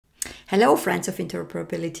Hello, friends of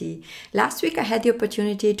interoperability. Last week I had the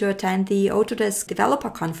opportunity to attend the Autodesk Developer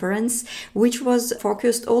Conference, which was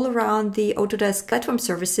focused all around the Autodesk platform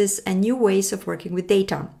services and new ways of working with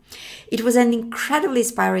data. It was an incredibly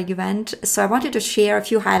inspiring event, so I wanted to share a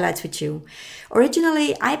few highlights with you.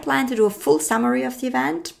 Originally, I planned to do a full summary of the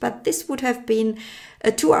event, but this would have been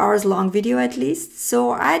a 2 hours long video at least,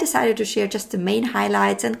 so I decided to share just the main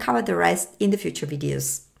highlights and cover the rest in the future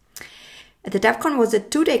videos. The DevCon was a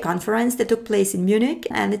 2-day conference that took place in Munich,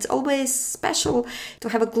 and it's always special to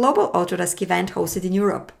have a global Autodesk event hosted in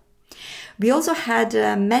Europe. We also had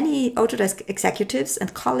many Autodesk executives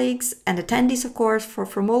and colleagues and attendees, of course,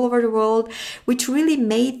 from all over the world, which really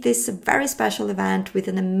made this a very special event with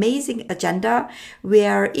an amazing agenda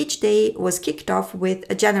where each day was kicked off with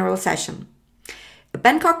a general session.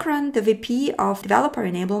 Ben Cochran, the VP of Developer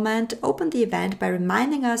Enablement, opened the event by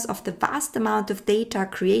reminding us of the vast amount of data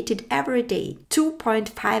created every day,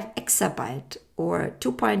 2.5 exabyte or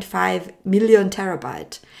 2.5 million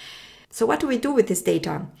terabyte. So what do we do with this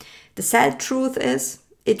data? The sad truth is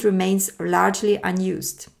it remains largely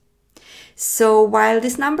unused. So while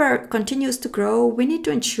this number continues to grow, we need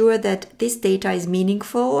to ensure that this data is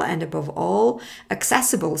meaningful and above all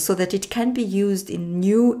accessible so that it can be used in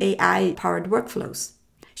new AI-powered workflows.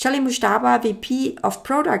 Shali Mushtaba, VP of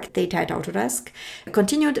Product Data at Autodesk,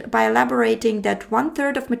 continued by elaborating that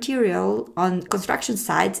 1/3 of material on construction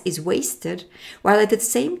sites is wasted, while at the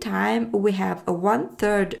same time we have a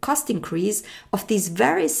 1/3 cost increase of these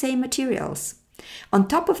very same materials. On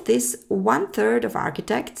top of this, 1/3 of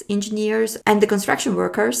architects, engineers, and the construction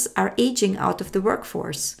workers are aging out of the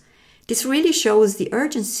workforce. This really shows the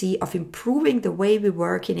urgency of improving the way we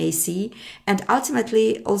work in AEC and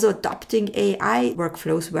ultimately also adopting AI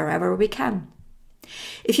workflows wherever we can.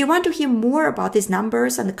 If you want to hear more about these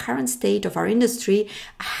numbers and the current state of our industry,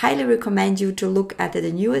 I highly recommend you to look at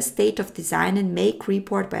the newest State of Design and Make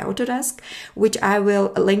report by Autodesk, which I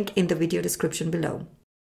will link in the video description below.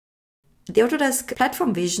 The Autodesk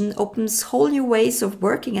platform vision opens whole new ways of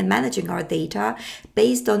working and managing our data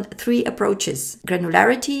based on 3 approaches: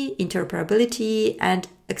 granularity, interoperability, and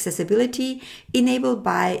accessibility, enabled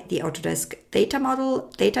by the Autodesk Data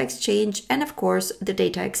Model, Data Exchange, and of course the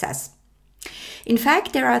Data Access. In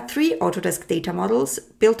fact, there are 3 Autodesk data models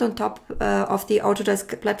built on top of the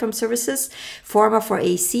Autodesk platform services: Forma for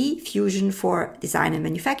AEC, Fusion for design and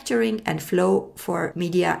manufacturing, and Flow for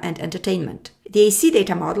media and entertainment. The AEC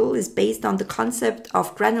data model is based on the concept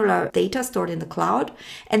of granular data stored in the cloud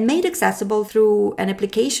and made accessible through an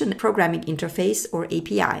application programming interface or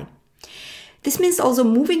API. This means also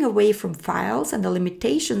moving away from files and the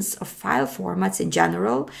limitations of file formats in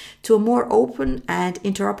general to a more open and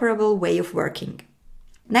interoperable way of working.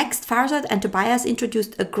 Next, Farzad and Tobias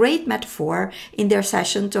introduced a great metaphor in their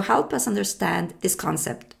session to help us understand this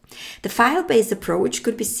concept. The file-based approach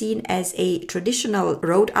could be seen as a traditional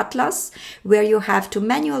road atlas where you have to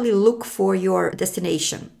manually look for your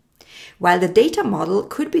destination, while the data model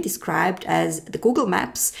could be described as the Google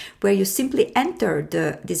Maps where you simply enter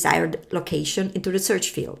the desired location into the search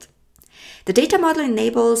field. The data model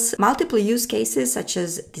enables multiple use cases such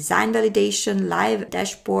as design validation, live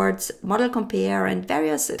dashboards, model compare, and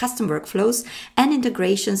various custom workflows and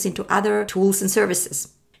integrations into other tools and services.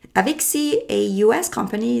 Avixi, a US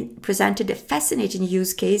company, presented a fascinating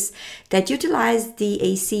use case that utilized the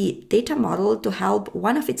AEC data model to help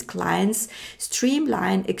one of its clients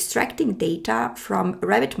streamline extracting data from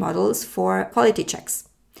Revit models for quality checks.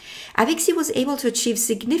 Avixi was able to achieve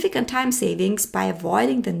significant time savings by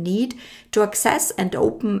avoiding the need to access and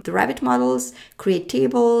open the Revit models, create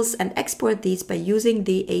tables, and export these by using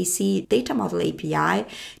the AEC data model API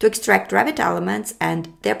to extract Revit elements and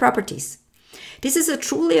their properties. This is a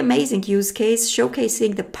truly amazing use case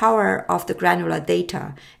showcasing the power of the granular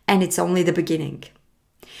data, and it's only the beginning.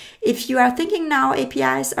 If you are thinking now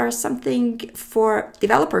APIs are something for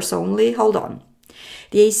developers only, hold on.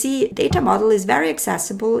 The AEC data model is very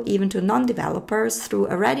accessible even to non-developers through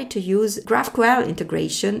a ready-to-use GraphQL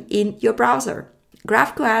integration in your browser.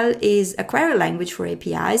 GraphQL is a query language for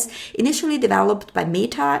APIs initially developed by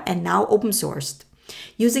Meta and now open sourced.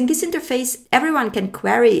 Using this interface, everyone can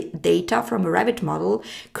query data from a Revit model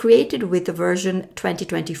created with the version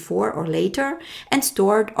 2024 or later and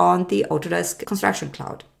stored on the Autodesk Construction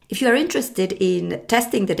Cloud. If you are interested in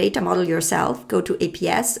testing the data model yourself, go to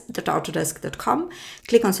aps.autodesk.com,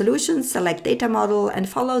 click on Solutions, select Data Model, and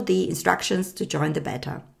follow the instructions to join the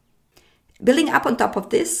beta. Building up on top of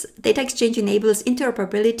this, Data Exchange enables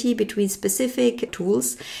interoperability between specific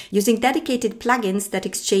tools using dedicated plugins that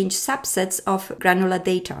exchange subsets of granular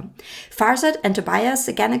data. Farzad and Tobias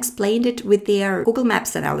again explained it with their Google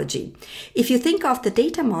Maps analogy. If you think of the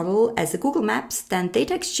data model as a Google Maps, then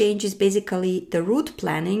Data Exchange is basically the route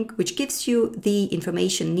planning, which gives you the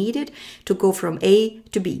information needed to go from A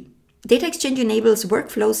to B. Data Exchange enables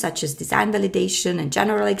workflows such as design validation and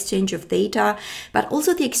general exchange of data, but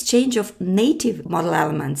also the exchange of native model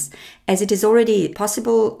elements, as it is already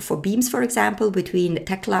possible for beams, for example, between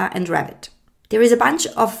Tekla and Revit. There is a bunch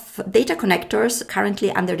of data connectors currently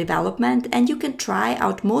under development, and you can try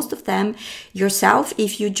out most of them yourself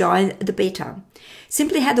if you join the beta.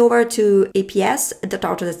 Simply head over to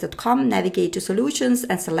aps.autodesk.com, navigate to Solutions,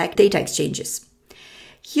 and select Data Exchanges.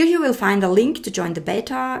 Here you will find a link to join the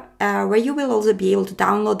beta, where you will also be able to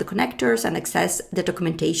download the connectors and access the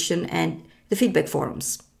documentation and the feedback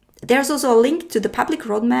forums. There's also a link to the public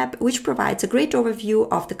roadmap, which provides a great overview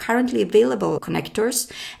of the currently available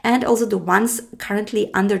connectors and also the ones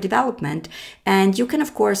currently under development, and you can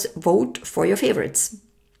of course vote for your favorites.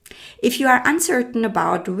 If you are uncertain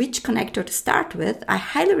about which connector to start with, I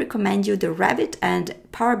highly recommend you the Revit and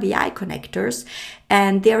Power BI connectors,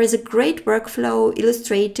 and there is a great workflow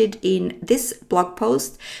illustrated in this blog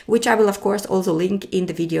post, which I will of course also link in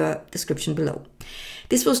the video description below.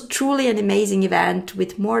 This was truly an amazing event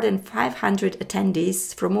with more than 500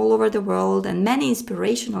 attendees from all over the world and many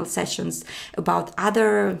inspirational sessions about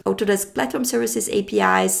other Autodesk Platform Services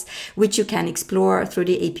APIs, which you can explore through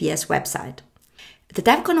the APS website. The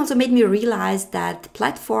DevCon also made me realize that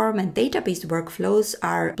platform and database workflows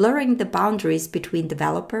are blurring the boundaries between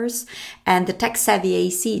developers and the tech-savvy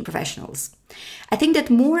AEC professionals. I think that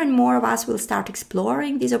more and more of us will start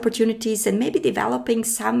exploring these opportunities and maybe developing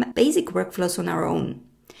some basic workflows on our own.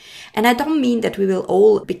 And I don't mean that we will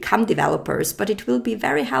all become developers, but it will be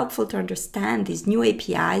very helpful to understand these new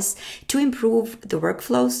APIs to improve the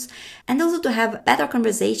workflows and also to have better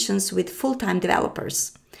conversations with full-time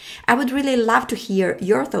developers. I would really love to hear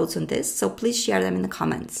your thoughts on this, so please share them in the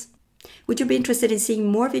comments. Would you be interested in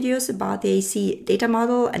seeing more videos about the AEC Data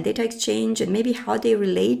Model and Data Exchange and maybe how they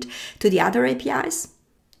relate to the other APIs?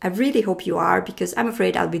 I really hope you are, because I'm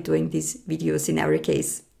afraid I'll be doing these videos in every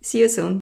case. See you soon.